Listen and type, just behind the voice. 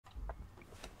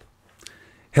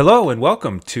Hello and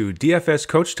welcome to DFS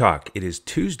Coach Talk. It is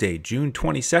Tuesday, June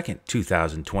 22nd,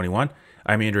 2021.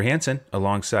 I'm Andrew Hansen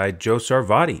alongside Joe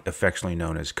Sarvati, affectionately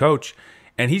known as Coach,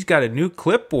 and he's got a new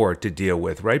clipboard to deal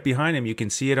with. Right behind him, you can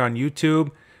see it on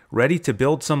YouTube, ready to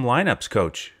build some lineups,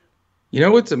 Coach. You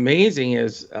know what's amazing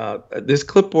is this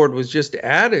clipboard was just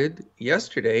added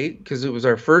yesterday because it was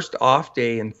our first off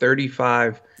day in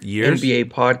 35 Years?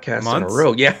 NBA podcasts in a Months?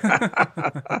 row.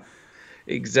 Yeah,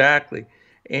 exactly.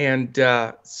 And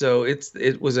so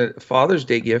it was a Father's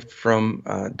Day gift from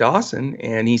Dawson,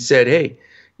 and he said, "Hey,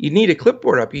 you need a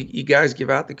clipboard up. You guys give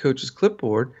out the coach's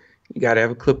clipboard. You got to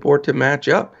have a clipboard to match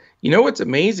up." You know what's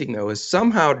amazing though is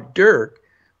somehow Dirk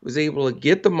was able to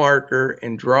get the marker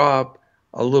and draw up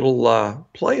a little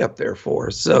play up there for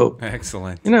us. So,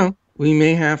 Excellent. we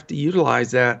may have to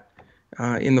utilize that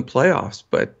in the playoffs.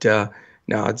 But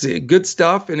no, it's good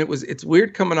stuff. And it's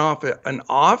weird coming off an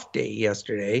off day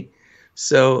yesterday.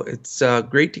 So it's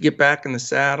great to get back in the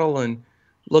saddle and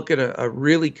look at a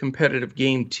really competitive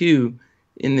game too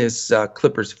in this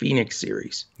Clippers Phoenix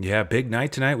series. Yeah, big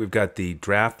night tonight. We've got the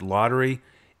draft lottery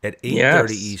at 8:30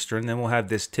 Yes. Eastern. Then we'll have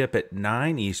this tip at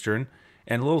 9 Eastern.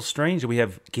 And a little strange that we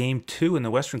have game 2 in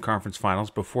the Western Conference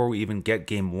Finals before we even get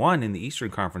game 1 in the Eastern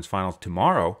Conference Finals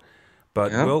tomorrow.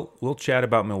 But Yeah. we'll chat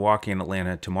about Milwaukee and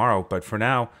Atlanta tomorrow. But for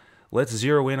now, let's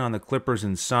zero in on the Clippers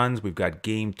and Suns. We've got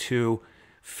game 2.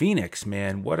 Phoenix,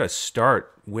 man, what a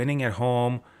start. Winning at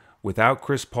home without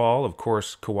Chris Paul. Of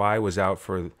course, Kawhi was out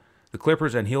for the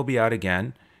Clippers, and he'll be out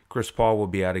again. Chris Paul will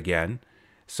be out again.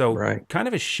 So Right. kind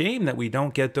of a shame that we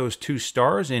don't get those two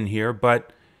stars in here,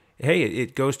 but hey,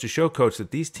 it goes to show, Coach,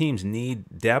 that these teams need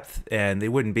depth, and they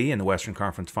wouldn't be in the Western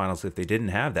Conference Finals if they didn't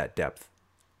have that depth.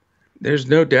 There's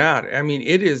no doubt. I mean,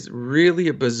 it is really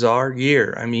a bizarre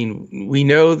year. I mean, we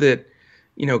know that,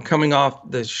 coming off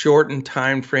the shortened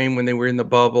time frame when they were in the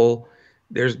bubble,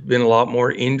 there's been a lot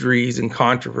more injuries and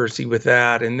controversy with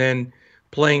that. And then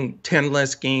playing 10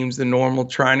 less games than normal,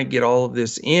 trying to get all of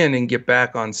this in and get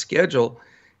back on schedule.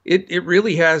 It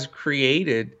really has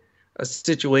created a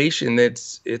situation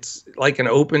it's like an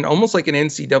open, almost like an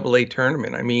NCAA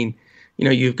tournament. I mean,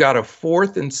 you've got a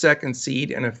fourth and second seed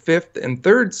and a fifth and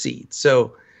third seed.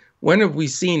 So when have we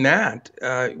seen that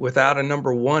without a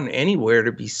number one anywhere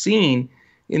to be seen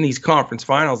in these conference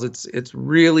finals? It's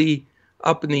really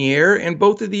up in the air, and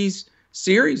both of these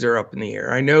series are up in the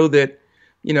air. I know that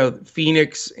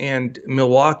Phoenix and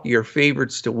Milwaukee are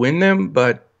favorites to win them,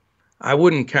 but I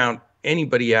wouldn't count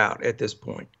anybody out at this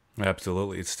point.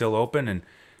 Absolutely. It's still open, and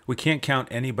we can't count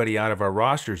anybody out of our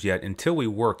rosters yet until we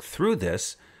work through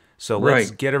this. So let's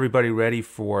Right. get everybody ready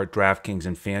for DraftKings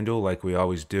and FanDuel like we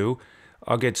always do.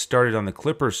 I'll get started on the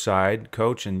Clippers side,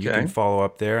 Coach, and you can Okay. follow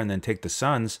up there and then take the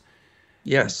Suns.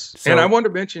 Yes. And I So, want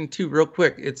to mention too, real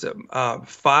quick, it's a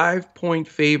 5 point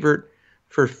favorite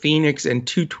for Phoenix, and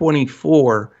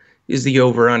 224 is the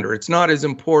over under. It's not as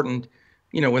important,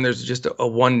 when there's just a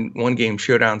one game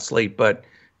showdown slate, but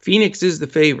Phoenix is the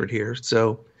favorite here.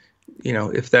 So,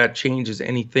 if that changes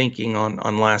any thinking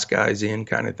on last guys in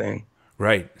kind of thing.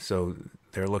 right. So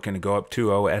they're looking to go up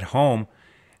 2-0 at home.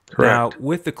 Now, Correct.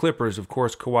 with the Clippers, of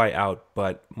course, Kawhi out,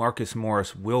 but Marcus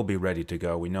Morris will be ready to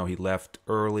go. We know he left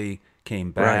early, came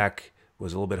Right. back,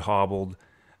 was a little bit hobbled,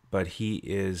 but he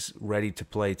is ready to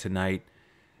play tonight.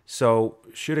 So,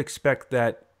 should expect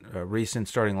that recent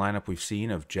starting lineup we've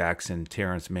seen of Jackson,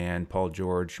 Terrence Mann, Paul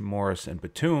George, Morris, and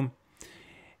Batum.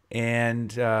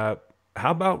 And how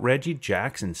about Reggie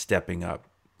Jackson stepping up?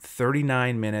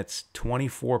 39 minutes,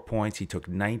 24 points. He took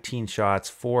 19 shots,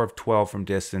 4 of 12 from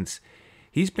distance.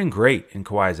 He's been great in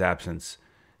Kawhi's absence.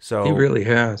 He So really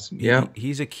has. Yeah.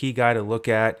 he's a key guy to look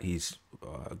at. He's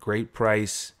a great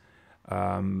price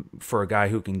for a guy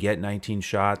who can get 19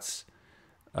 shots.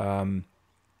 Paul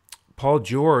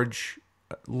George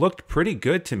looked pretty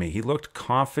good to me. He looked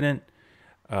confident.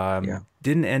 Yeah.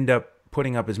 Didn't end up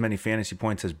putting up as many fantasy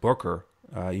points as Booker,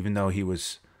 even though he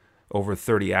was over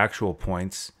 30 actual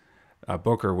points.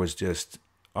 Booker was just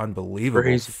unbelievable.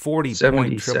 Crazy. 40-point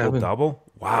 77. triple-double.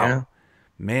 Yeah. Wow.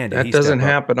 Man, did That he doesn't step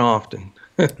up. happen often.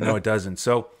 No, it doesn't.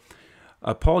 So,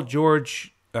 Paul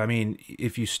George, I mean,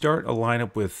 if you start a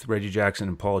lineup with Reggie Jackson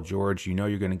and Paul George, you know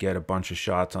you're going to get a bunch of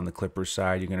shots on the Clippers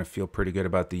side. You're going to feel pretty good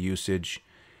about the usage.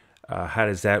 How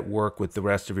does that work with the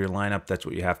rest of your lineup? That's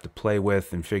what you have to play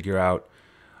with and figure out,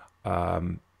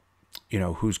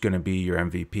 who's going to be your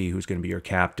MVP, who's going to be your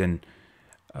captain.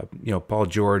 Paul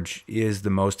George is the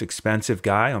most expensive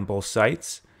guy on both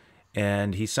sites,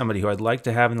 and he's somebody who I'd like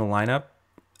to have in the lineup.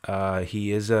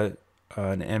 He is an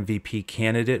MVP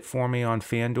candidate for me on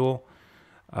FanDuel.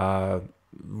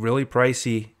 Really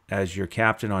pricey as your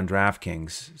captain on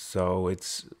DraftKings. So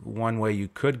it's one way you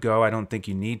could go. I don't think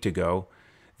you need to go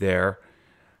there.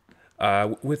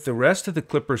 With the rest of the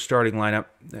Clippers starting lineup,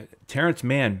 Terrence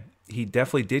Mann, he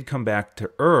definitely did come back to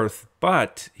earth,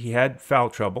 but he had foul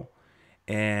trouble,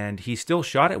 and he still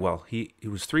shot it well. He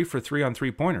was 3 for 3 on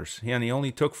three-pointers, and he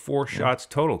only took 4 shots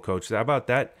total, Coach. How about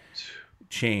that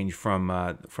change from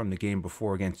the game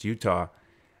before against Utah?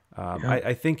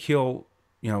 I think he'll,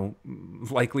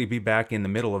 likely be back in the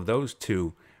middle of those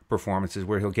two performances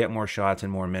where he'll get more shots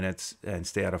and more minutes and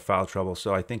stay out of foul trouble.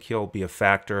 So I think he'll be a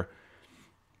factor.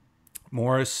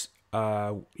 Morris,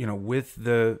 with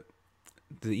the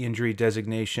injury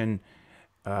designation,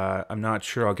 I'm not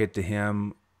sure I'll get to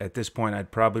him. At this point,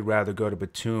 I'd probably rather go to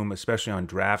Batum, especially on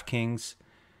DraftKings,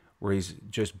 where he's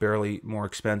just barely more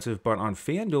expensive. But on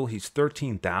FanDuel, he's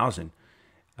 $13,000.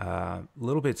 A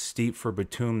little bit steep for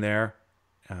Batum there.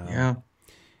 Yeah.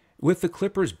 With the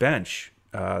Clippers bench,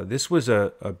 this was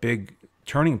a big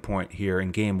turning point here in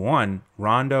Game 1.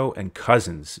 Rondo and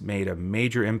Cousins made a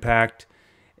major impact,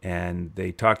 and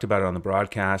they talked about it on the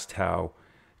broadcast how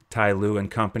Ty Lue and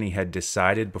company had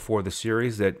decided before the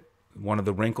series that one of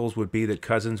the wrinkles would be that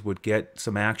Cousins would get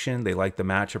some action. They liked the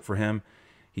matchup for him.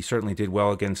 He certainly did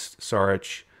well against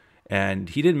Saric, and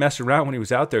he didn't mess around when he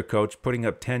was out there, Coach, putting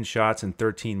up 10 shots in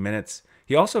 13 minutes.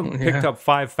 He also picked up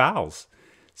 5 fouls.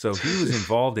 So he was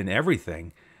involved in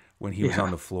everything when he was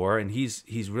on the floor, and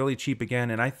he's really cheap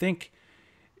again. And I think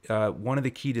one of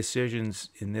the key decisions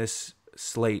in this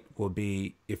slate will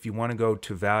be, if you want to go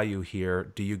to value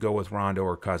here, do you go with Rondo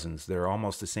or Cousins? They're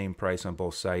almost the same price on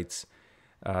both sites.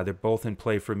 They're both in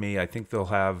play for me. I think they'll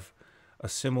have a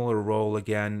similar role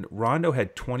again. Rondo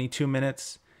had 22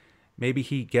 minutes. Maybe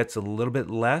he gets a little bit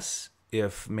less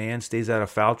if Mann stays out of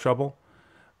foul trouble.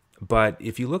 But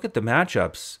if you look at the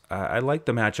matchups, I like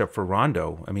the matchup for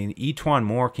Rondo. I mean, Etuan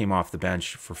Moore came off the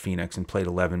bench for Phoenix and played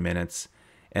 11 minutes.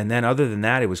 And then other than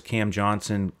that, it was Cam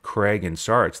Johnson, Craig, and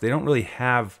Saric. They don't really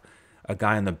have a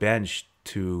guy on the bench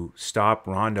to stop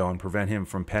Rondo and prevent him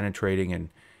from penetrating and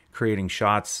creating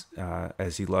shots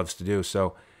as he loves to do.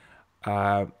 So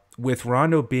with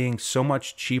Rondo being so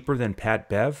much cheaper than Pat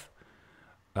Bev,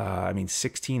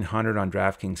 $1,600 on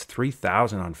DraftKings,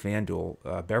 $3,000 on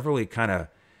FanDuel, Beverly kind of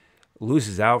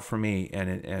loses out for me.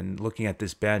 And looking at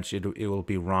this bench, it will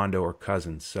be Rondo or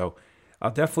Cousins. So I'll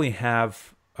definitely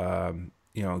have a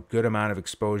good amount of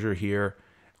exposure here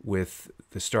with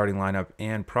the starting lineup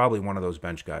and probably one of those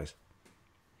bench guys.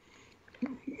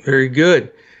 Very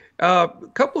good. A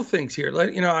couple of things here.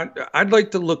 I'd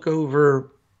like to look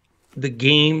over the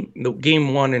game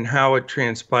 1 and how it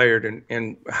transpired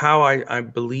and how I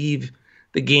believe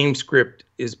the game script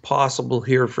is possible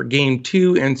here for Game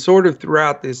 2 and sort of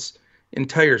throughout this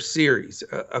entire series.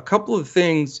 A couple of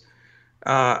things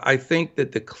I think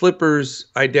that the Clippers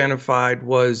identified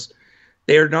was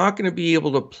they're not going to be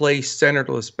able to play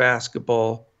centerless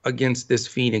basketball against this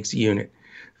Phoenix unit.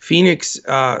 Phoenix,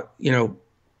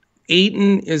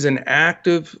 Ayton is an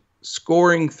active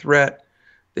scoring threat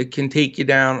that can take you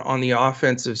down on the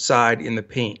offensive side in the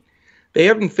paint. They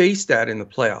haven't faced that in the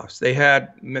playoffs. They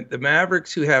had the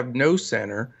Mavericks, who have no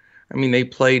center. I mean, they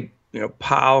played,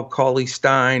 Powell,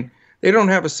 Cauley-Stein. They don't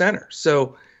have a center.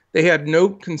 So they had no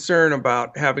concern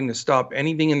about having to stop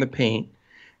anything in the paint.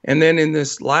 And then in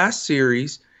this last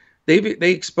series, they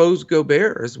exposed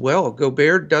Gobert as well.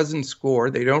 Gobert doesn't score.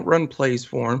 They don't run plays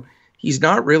for him. He's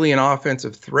not really an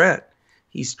offensive threat.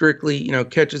 He strictly,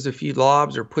 catches a few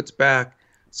lobs or puts back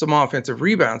some offensive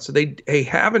rebounds. So they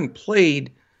haven't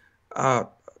played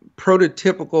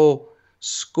prototypical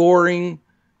scoring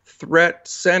threat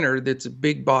center that's a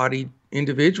big-bodied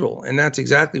individual, and that's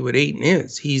exactly what Ayton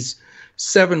is. He's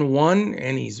 7'1",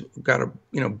 and he's got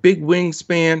a big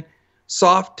wingspan,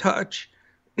 soft touch,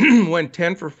 went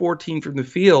 10 for 14 from the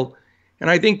field. And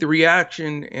I think the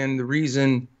reaction and the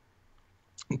reason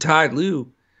Ty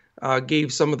Lue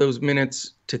gave some of those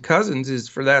minutes to Cousins is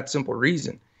for that simple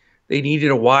reason. They needed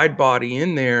a wide body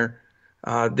in there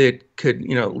that could,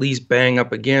 at least bang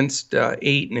up against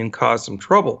Ayton and cause some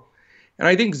trouble. And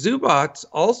I think Zubac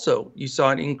also, you saw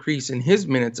an increase in his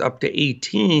minutes up to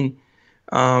 18,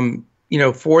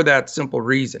 for that simple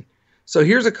reason. So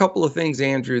here's a couple of things,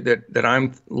 Andrew, that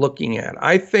I'm looking at.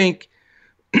 I think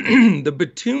the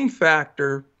Batum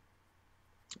factor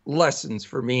lessens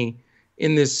for me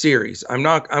in this series.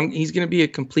 He's going to be a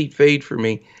complete fade for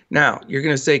me. Now, you're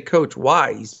going to say, Coach,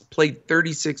 why? He's played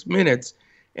 36 minutes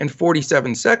and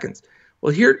 47 seconds.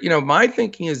 Well, here, my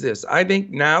thinking is this. I think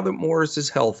now that Morris is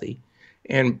healthy,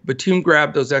 and Batum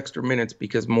grabbed those extra minutes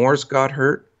because Morris got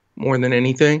hurt more than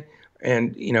anything,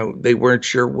 and, they weren't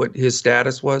sure what his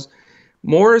status was.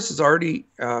 Morris is already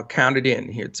counted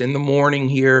in here. It's in the morning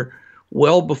here,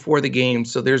 well before the game,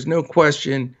 so there's no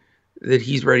question that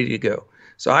he's ready to go.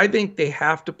 So I think they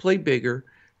have to play bigger.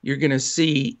 You're going to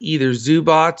see either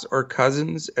Zubats or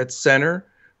Cousins at center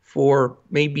for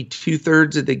maybe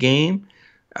 2/3 of the game.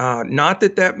 Not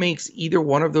that that makes either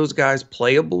one of those guys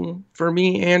playable for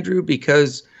me, Andrew,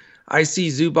 because I see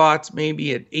Zubats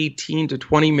maybe at 18 to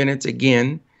 20 minutes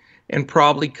again, and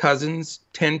probably Cousins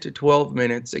 10 to 12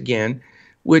 minutes again,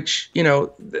 which,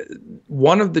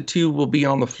 one of the two will be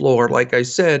on the floor, like I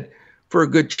said, for a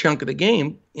good chunk of the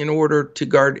game in order to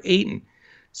guard Ayton.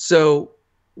 So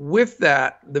with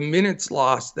that, the minutes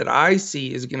lost that I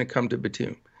see is going to come to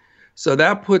Batum. So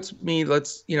that puts me,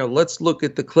 let's look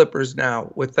at the Clippers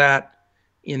now with that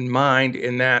in mind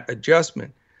and that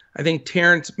adjustment. I think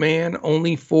Terrence Mann,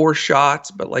 only 4 shots,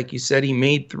 but like you said, he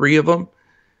made 3 of them.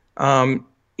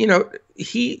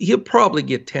 He'll probably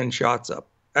get 10 shots up.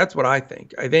 That's what I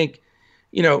think. I think,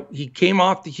 he came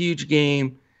off the huge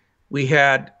game. We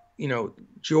had,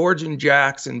 George and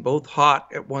Jackson both hot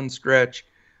at one stretch.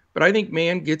 But I think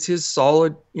Mann gets his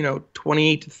solid,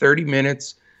 28 to 30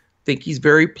 minutes. I think he's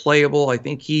very playable. I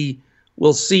think he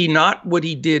will see not what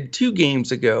he did 2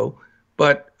 games ago,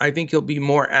 but I think he'll be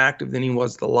more active than he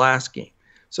was the last game.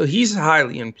 So he's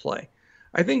highly in play.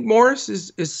 I think Morris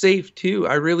is safe too.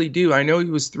 I really do. I know he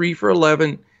was 3 for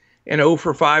 11 and 0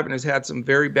 for 5 and has had some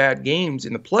very bad games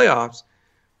in the playoffs.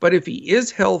 But if he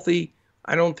is healthy,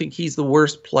 I don't think he's the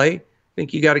worst play. I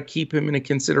think you got to keep him in a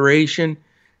consideration.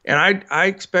 And I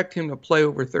expect him to play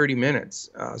over 30 minutes.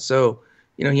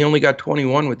 He only got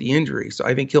 21 with the injury, so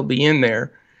I think he'll be in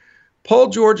there. Paul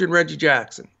George and Reggie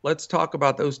Jackson. Let's talk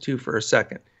about those two for a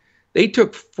second. They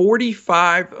took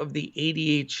 45 of the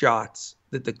 88 shots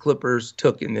that the Clippers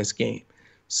took in this game.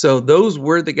 So those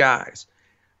were the guys.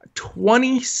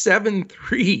 27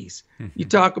 threes. You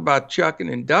talk about chucking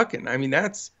and ducking. I mean,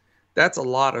 that's a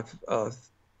lot of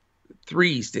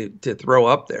threes to throw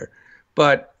up there.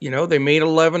 But, they made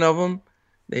 11 of them.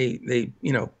 They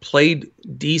played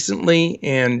decently.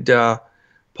 And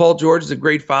Paul George is a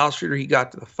great foul shooter. He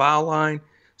got to the foul line.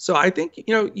 So I think,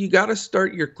 you got to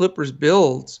start your Clippers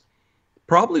builds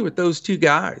probably with those 2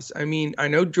 guys. I mean, I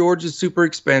know George is super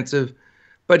expensive,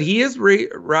 but he is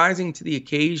rising to the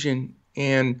occasion.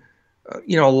 And,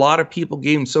 a lot of people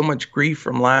gave him so much grief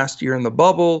from last year in the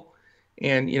bubble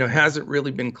and, hasn't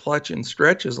really been clutch in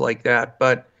stretches like that.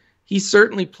 But he's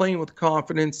certainly playing with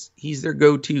confidence. He's their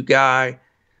go-to guy.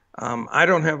 I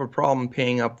don't have a problem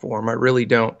paying up for him. I really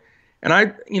don't. And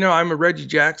I'm a Reggie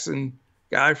Jackson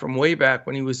guy from way back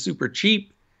when he was super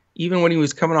cheap, even when he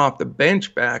was coming off the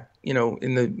bench back, in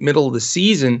the middle of the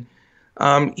season.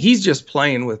 He's just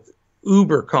playing with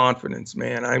uber confidence,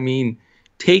 man. I mean,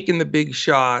 taking the big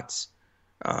shots,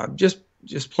 just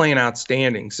playing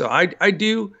outstanding. So I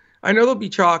know they'll be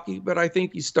chalky, but I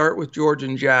think you start with George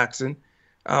and Jackson.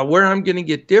 Where I'm going to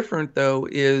get different, though,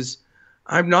 is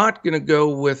I'm not going to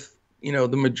go with,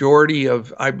 the majority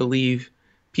of, I believe,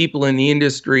 people in the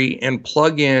industry and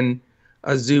plug in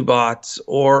a Zubats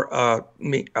or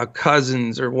a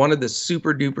Cousins or one of the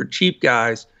super duper cheap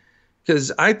guys,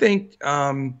 because I think,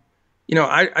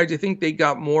 I think they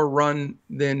got more run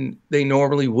than they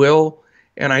normally will.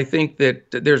 And I think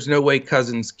that there's no way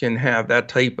Cousins can have that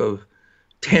type of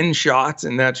 10 shots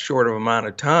in that short of amount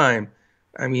of time.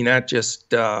 I mean, that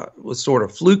just was sort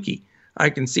of fluky. I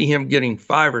can see him getting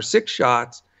 5 or 6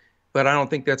 shots, but I don't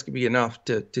think that's going to be enough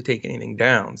to take anything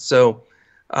down. So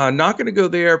not going to go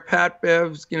there. Pat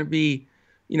Bev's going to be,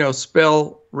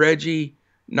 spell Reggie,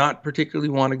 not particularly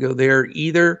want to go there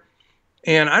either.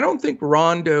 And I don't think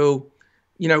Rondo,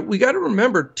 we got to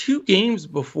remember 2 games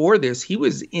before this, he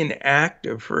was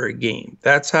inactive for a game.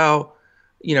 That's how,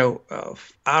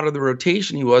 out of the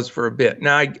rotation he was for a bit.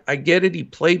 Now, I get it. He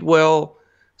played well.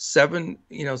 7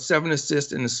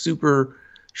 assists in a super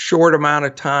short amount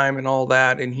of time and all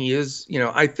that. And he is,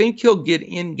 I think he'll get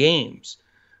in games,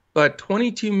 but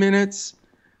 22 minutes,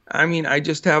 I mean, I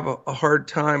just have a hard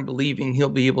time believing he'll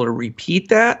be able to repeat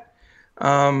that.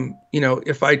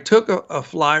 If I took a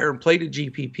flyer and played a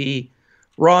GPP,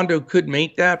 Rondo could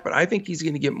make that, but I think he's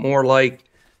going to get more like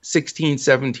 16,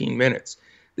 17 minutes.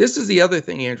 This is the other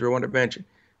thing, Andrew, I want to mention.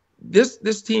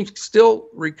 This team's still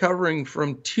recovering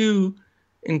from 2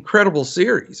 incredible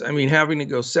series. I mean, having to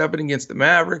go 7 against the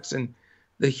Mavericks and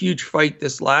the huge fight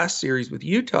this last series with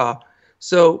Utah.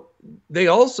 So they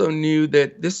also knew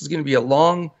that this is going to be a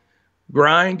long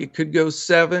grind. It could go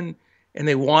 7, and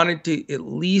they wanted to at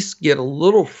least get a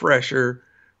little fresher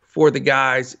for the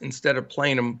guys instead of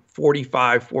playing them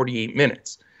 45, 48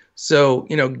 minutes. So,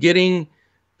 getting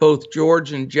both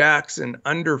George and Jackson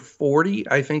under 40,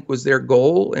 I think was their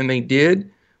goal, and they did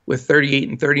with 38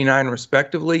 and 39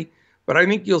 respectively. But I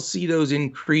think you'll see those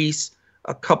increase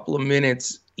a couple of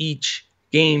minutes each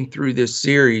game through this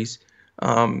series,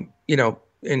 and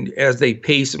as they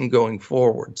pace them going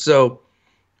forward. So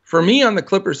for me on the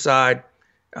Clippers side,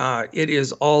 it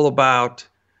is all about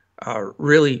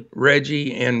really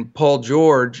Reggie and Paul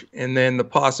George, and then the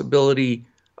possibility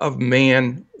of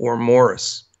Mann or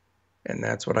Morris. And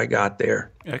that's what I got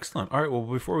there. Excellent. All right. Well,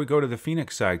 before we go to the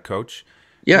Phoenix side, Coach,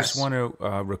 yes, just want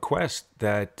to request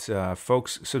that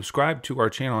folks subscribe to our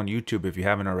channel on YouTube if you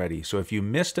haven't already. So if you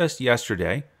missed us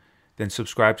yesterday, then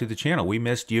subscribe to the channel. We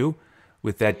missed you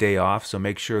with that day off, so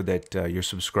make sure that you're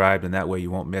subscribed, and that way you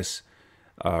won't miss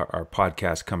our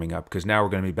podcast coming up, because now we're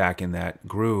going to be back in that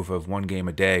groove of one game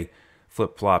a day,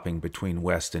 flip-flopping between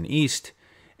West and East.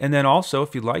 And then also,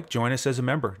 if you'd like, join us as a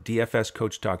member,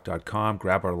 dfscoachtalk.com.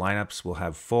 Grab our lineups. We'll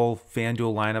have full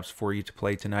FanDuel lineups for you to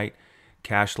play tonight,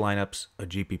 cash lineups, a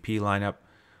GPP lineup.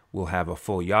 We'll have a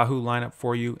full Yahoo lineup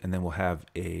for you, and then we'll have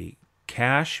a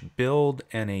cash build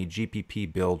and a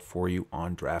GPP build for you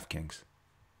on DraftKings.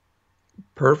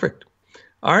 Perfect.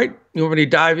 All right. You want me to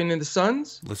dive into the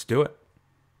Suns? Let's do it.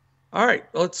 All right.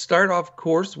 Let's start off, of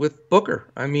course, with Booker.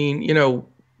 I mean,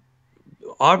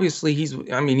 obviously he's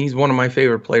one of my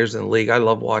favorite players in the league. I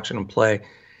love watching him play.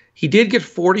 He did get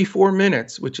 44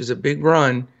 minutes, which is a big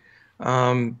run,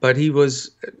 but he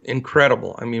was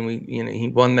incredible. I mean, he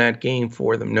won that game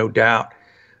for them, no doubt.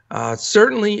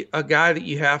 Certainly a guy that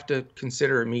you have to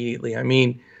consider immediately. I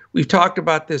mean, we've talked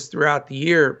about this throughout the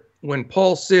year. When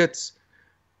Paul sits,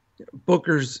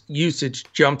 Booker's usage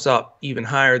jumps up even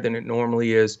higher than it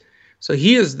normally is. So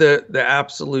he is the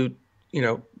absolute,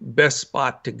 best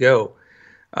spot to go.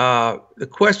 The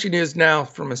question is now,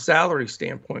 from a salary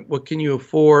standpoint, what can you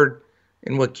afford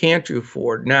and what can't you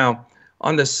afford? Now,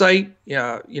 on the site,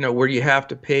 where you have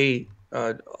to pay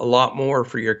a lot more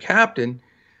for your captain,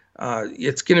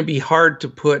 it's going to be hard to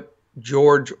put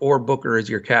George or Booker as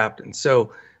your captain.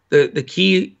 So the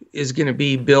key is going to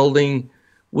be building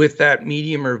with that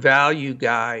medium or value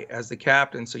guy as the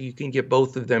captain, so you can get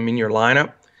both of them in your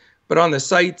lineup. But on the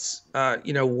sites,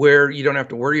 where you don't have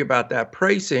to worry about that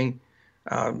pricing,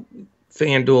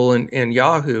 FanDuel and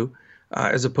Yahoo,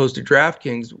 as opposed to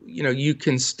DraftKings, you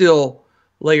can still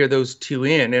layer those two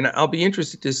in. And I'll be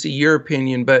interested to see your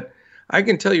opinion, but I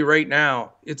can tell you right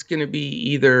now, it's going to be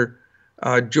either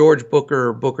George Booker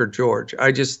or Booker George.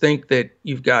 I just think that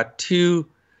you've got two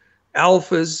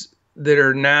alphas that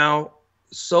are now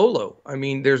solo. I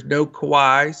mean, there's no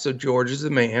Kawhi, so George is the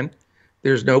man.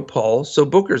 There's no Paul, so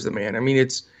Booker's the man. I mean,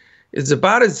 it's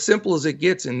about as simple as it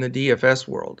gets in the DFS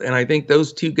world. And I think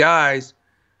those two guys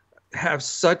have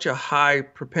such a high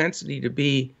propensity to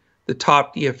be the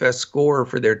top DFS scorer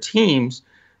for their teams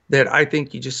that I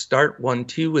think you just start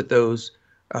 1-2 with those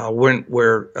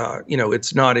where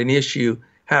it's not an issue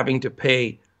having to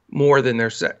pay more than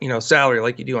their salary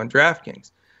like you do on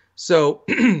DraftKings. So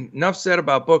enough said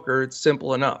about Booker. It's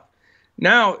simple enough.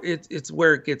 Now it's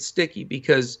where it gets sticky,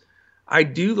 because I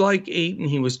do like Ayton.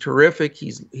 He was terrific.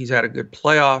 He's had a good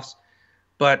playoffs,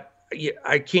 but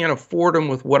I can't afford him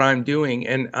with what I'm doing,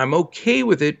 and I'm okay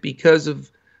with it because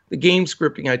of the game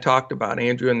scripting I talked about,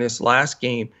 Andrew, in this last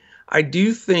game. I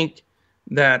do think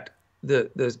that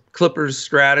the Clippers'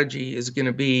 strategy is going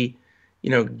to be,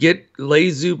 lay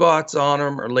Zubats on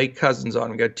him or lay Cousins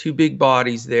on him. Got two big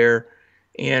bodies there,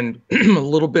 and a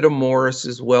little bit of Morris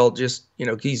as well. Just,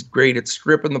 he's great at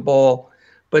stripping the ball.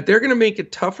 But they're going to make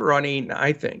it tougher on Ayton,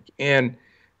 I think. And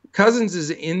Cousins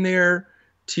is in there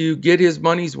to get his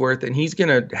money's worth, and he's going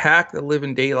to hack the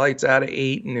living daylights out of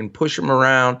Ayton and push him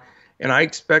around. And I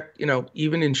expect,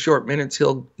 even in short minutes,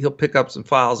 he'll pick up some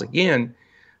fouls again.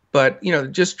 But,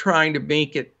 just trying to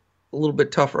make it a little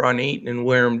bit tougher on Ayton and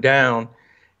wear him down.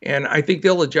 And I think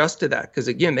they'll adjust to that because,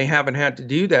 again, they haven't had to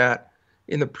do that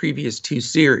in the previous two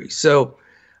series. So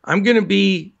I'm going to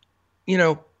be,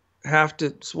 have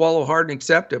to swallow hard and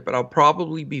accept it, but I'll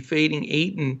probably be fading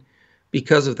Ayton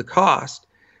because of the cost.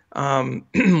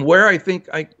 Where I think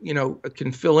I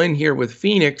can fill in here with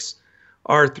Phoenix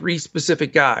are three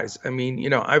specific guys. I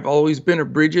mean, I've always been a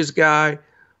Bridges guy,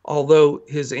 although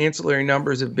his ancillary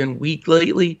numbers have been weak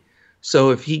lately. So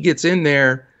if he gets in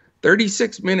there,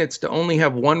 36 minutes to only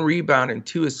have 1 rebound and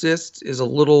 2 assists is a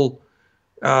little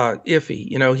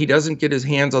iffy. He doesn't get his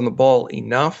hands on the ball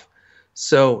enough.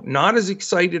 So not as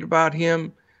excited about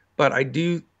him, but I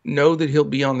do know that he'll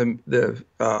be on the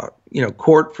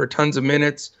court for tons of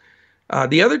minutes.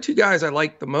 The other two guys I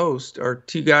like the most are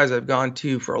two guys I've gone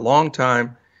to for a long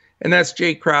time, and that's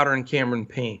Jay Crowder and Cameron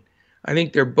Payne. I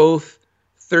think they're both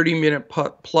 30-minute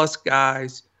plus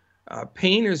guys.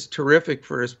 Payne is terrific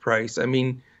for his price. I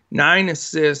mean, 9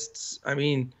 assists. I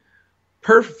mean,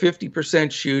 per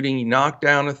 50% shooting. He knocked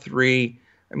down a three.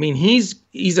 I mean,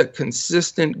 he's a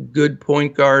consistent good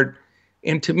point guard,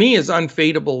 and to me is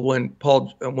unfadable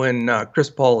when Chris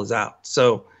Paul is out.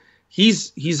 So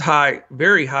he's high,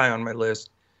 very high on my list.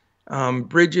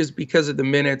 Bridges because of the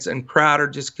minutes, and Crowder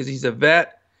just because he's a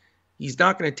vet. He's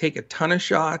not going to take a ton of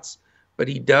shots, but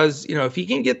he does. You know, if he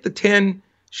can get the 10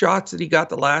 shots that he got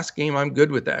the last game, I'm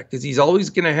good with that because he's always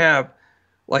going to have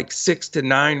like 6 to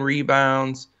 9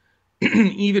 rebounds,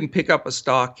 even pick up a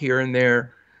stock here and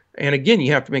there. And again,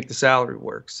 you have to make the salary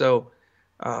work. So,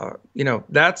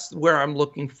 that's where I'm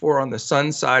looking for on the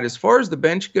Sun side. As far as the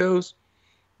bench goes,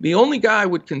 the only guy I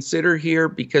would consider here,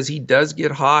 because he does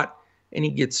get hot and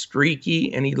he gets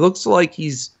streaky and he looks like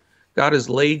he's got his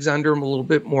legs under him a little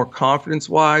bit more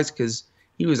confidence-wise because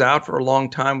he was out for a long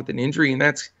time with an injury, and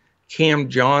that's Cam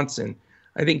Johnson.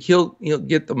 I think he'll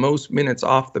get the most minutes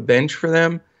off the bench for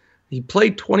them. He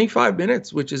played 25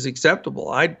 minutes, which is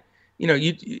acceptable.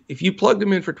 If you plugged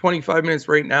him in for 25 minutes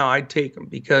right now, I'd take him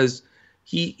because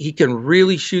he can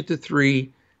really shoot the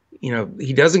three.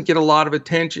 He doesn't get a lot of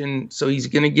attention, so he's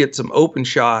going to get some open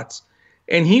shots,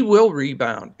 and he will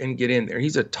rebound and get in there.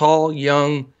 He's a tall,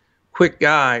 young, quick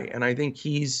guy, and I think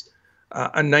he's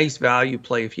a nice value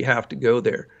play if you have to go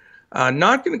there.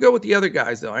 Not going to go with the other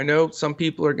guys, though. I know some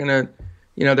people are going to,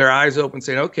 their eyes open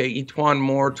saying, okay, E'Twaun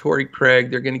Moore, Torrey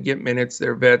Craig, they're going to get minutes.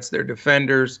 They're vets. They're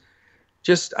defenders.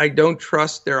 Just I don't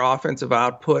trust their offensive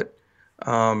output.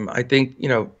 I think,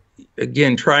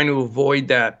 again, trying to avoid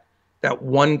that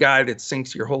one guy that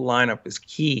sinks your whole lineup is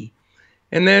key.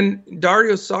 And then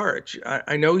Dario Saric,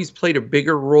 I know he's played a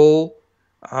bigger role,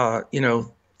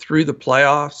 through the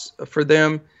playoffs for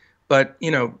them, but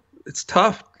it's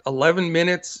tough. 11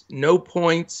 minutes, no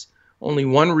points, only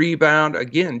 1 rebound.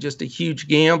 Again, just a huge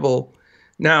gamble.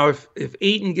 Now, if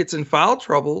Ayton gets in foul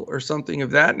trouble or something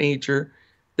of that nature,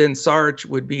 then Saric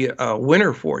would be a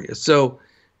winner for you. So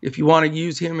if you want to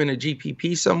use him in a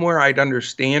GPP somewhere, I'd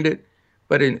understand it.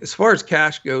 But as far as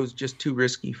cash goes, just too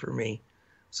risky for me.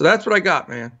 So that's what I got,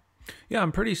 man. Yeah,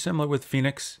 I'm pretty similar with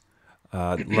Phoenix.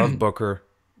 Love Booker.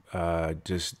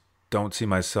 Just don't see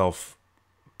myself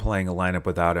playing a lineup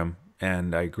without him.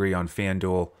 And I agree on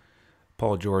FanDuel,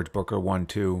 Paul George, Booker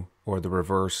 1-2, or the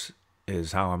reverse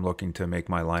is how I'm looking to make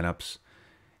my lineups.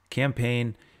 Cam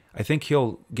Payne, I think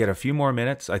he'll get a few more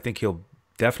minutes. I think he'll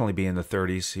definitely be in the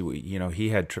 30s. He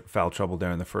had foul trouble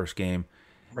there in the first game.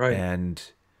 Right. And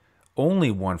only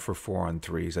 1 for 4 on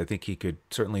threes. I think he could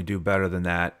certainly do better than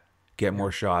that, get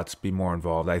more shots, be more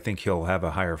involved. I think he'll have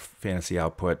a higher fantasy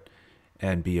output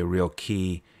and be a real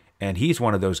key. And he's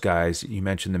one of those guys, you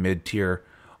mentioned the mid-tier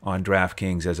on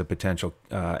DraftKings as a potential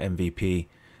MVP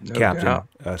captain.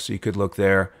 So you could look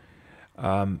there.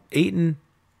 Ayton,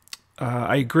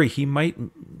 I agree. He might,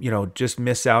 just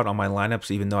miss out on my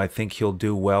lineups, even though I think he'll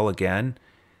do well again.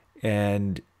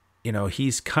 And,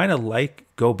 he's kind of like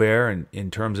Gobert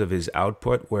in terms of his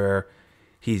output, where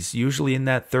he's usually in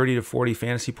that 30 to 40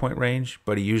 fantasy point range,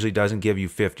 but he usually doesn't give you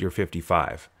 50 or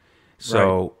 55.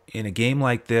 So in a game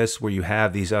like this, where you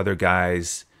have these other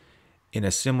guys in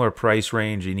a similar price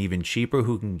range and even cheaper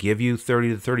who can give you 30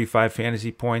 to 35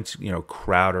 fantasy points,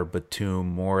 Crowder, Batum,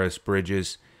 Morris,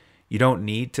 Bridges, you don't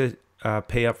need to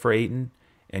pay up for Ayton,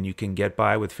 and you can get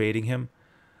by with fading him.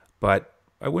 But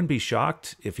I wouldn't be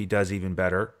shocked if he does even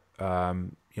better,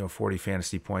 40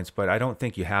 fantasy points. But I don't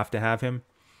think you have to have him.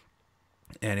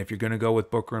 And if you're going to go with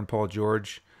Booker and Paul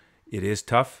George, it is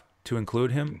tough to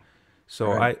include him.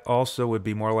 So I also would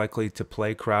be more likely to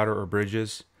play Crowder or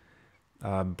Bridges.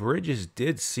 Bridges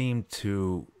did seem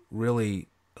to really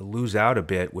lose out a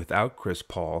bit without Chris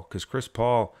Paul, because Chris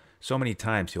Paul, so many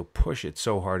times he'll push it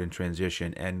so hard in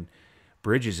transition, and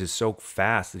Bridges is so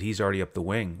fast that he's already up the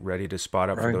wing, ready to spot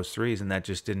up for those threes, and that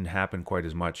just didn't happen quite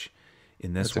as much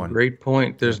in this one. That's a great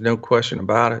point. There's no question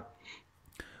about it.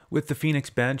 With the Phoenix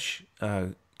bench,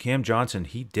 Cam Johnson,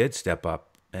 he did step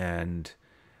up, and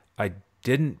I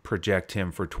didn't project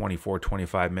him for 24,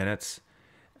 25 minutes.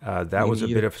 That was a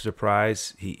bit of a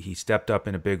surprise. He stepped up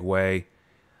in a big way.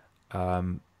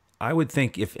 I would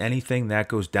think, if anything, that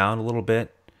goes down a little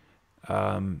bit.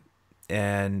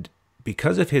 And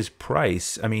because of his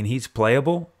price, I mean, he's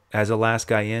playable as a last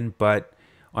guy in, but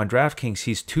on DraftKings,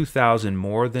 he's $2,000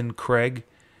 more than Craig.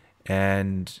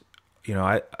 And,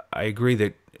 I agree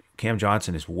that Cam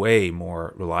Johnson is way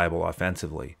more reliable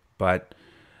offensively. But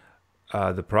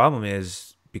the problem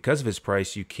is, because of his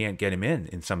price, you can't get him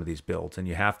in some of these builds, and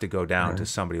you have to go down to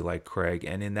somebody like Craig.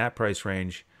 And in that price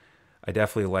range, I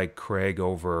definitely like Craig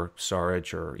over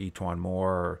Saric or E'Twaun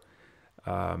Moore.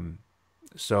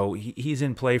 So he's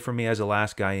in play for me as a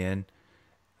last guy in.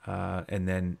 And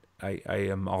then I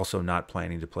am also not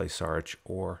planning to play Sarge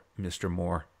or Mr.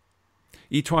 Moore.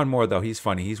 Etwan Moore, though, he's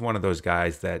funny. He's one of those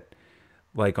guys that,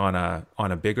 like on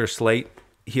a bigger slate,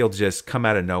 he'll just come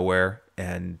out of nowhere,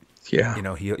 and Yeah.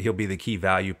 he'll be the key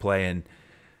value play. And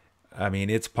I mean,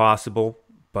 it's possible,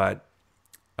 but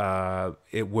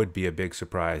it would be a big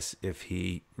surprise if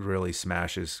he really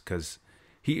smashes, because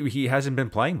he hasn't been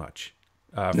playing much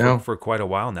No. for quite a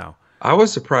while now. I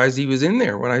was surprised he was in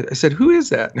there when I said, "Who is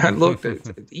that?" And I looked.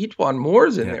 Etwan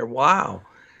Moore's in Yeah. there. Wow.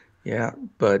 Yeah,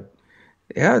 but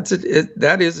yeah,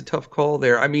 that is a tough call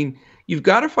there. I mean, you've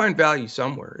got to find value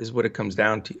somewhere, is what it comes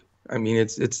down to. I mean,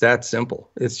 it's that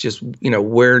simple. It's just,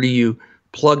 where do you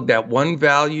plug that one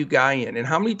value guy in? And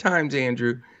how many times,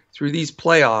 Andrew, through these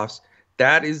playoffs,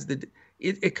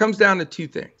 it comes down to two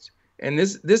things. And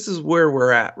this is where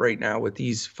we're at right now with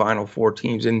these final four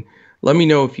teams. And let me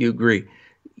know if you agree.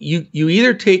 You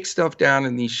either take stuff down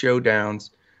in these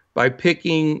showdowns by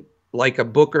picking like a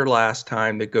Booker last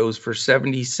time that goes for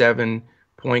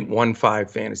 77.15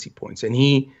 fantasy points, and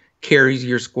he carries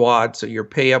your squad, so your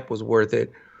pay up was worth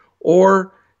it.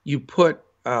 Or you put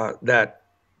that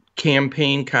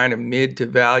campaign kind of mid to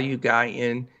value guy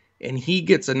in, and he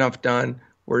gets enough done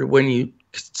where when you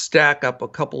stack up a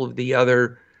couple of the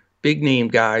other big name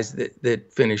guys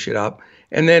that finish it up.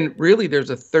 And then really there's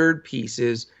a third piece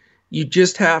is you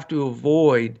just have to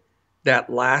avoid that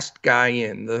last guy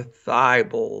in, the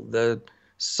Thibault, the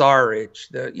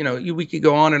Saric, we could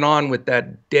go on and on with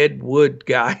that dead wood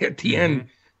guy at the end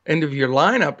of your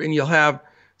lineup, and you'll have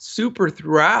super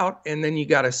throughout, and then you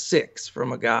got a 6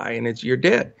 from a guy, and you're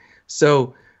dead.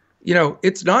 So,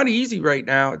 it's not easy right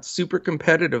now. It's super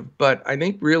competitive, but I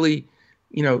think really,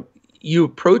 you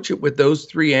approach it with those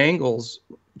three angles,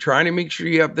 trying to make sure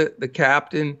you have the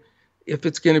captain. If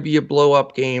it's going to be a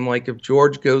blow-up game, like if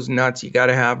George goes nuts, you got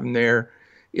to have him there.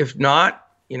 If not,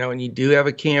 and you do have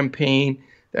a campaign,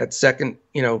 that second,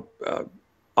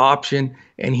 option,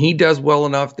 and he does well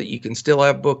enough that you can still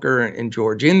have Booker and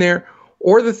George in there.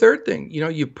 Or the third thing,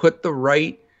 you put the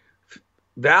right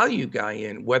value guy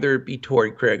in, whether it be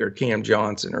Torrey Craig or Cam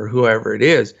Johnson or whoever it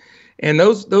is. And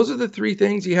those are the three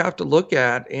things you have to look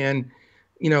at and,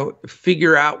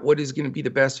 figure out what is going to be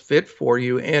the best fit for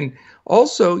you. And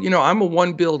also, I'm a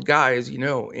one build guy, as you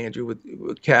know, Andrew,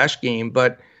 with Cash Game,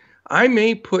 but I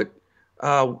may put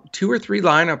 2 or 3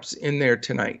 lineups in there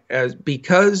tonight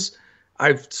because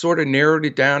I've sort of narrowed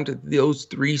it down to those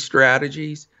 3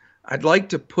 strategies. I'd like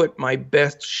to put my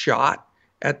best shot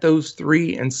at those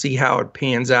 3 and see how it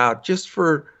pans out, just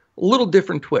for a little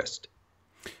different twist.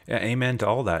 Yeah, amen to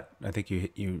all that. I think you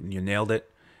nailed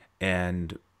it,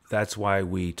 and that's why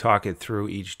we talk it through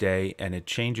each day, and it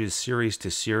changes series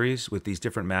to series with these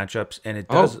different matchups, and it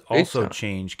does also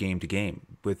change game to game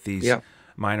with these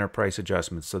minor price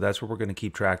adjustments. So that's what we're going to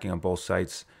keep tracking on both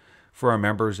sites for our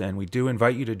members, and we do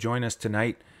invite you to join us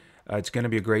tonight. It's going to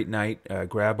be a great night.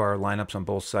 Grab our lineups on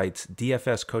both sites.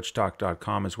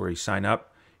 DFSCoachTalk.com is where you sign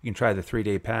up. You can try the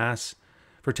 3-day pass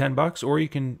for $10, or you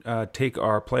can take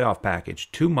our playoff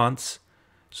package, 2 months,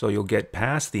 so you'll get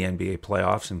past the NBA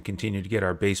playoffs and continue to get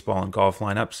our baseball and golf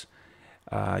lineups.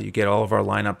 You get all of our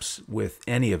lineups with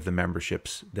any of the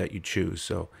memberships that you choose.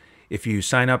 So if you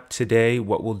sign up today,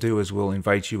 what we'll do is we'll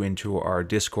invite you into our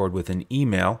Discord with an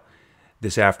email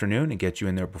this afternoon and get you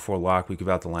in there before lock. We give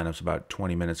out the lineups about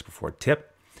 20 minutes before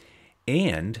tip.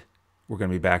 And we're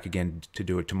going to be back again to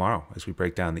do it tomorrow as we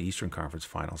break down the Eastern Conference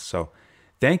Finals. So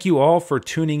thank you all for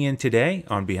tuning in today.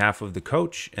 On behalf of the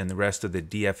coach and the rest of the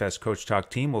DFS Coach Talk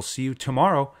team, we'll see you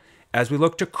tomorrow as we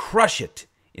look to crush it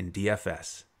in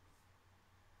DFS.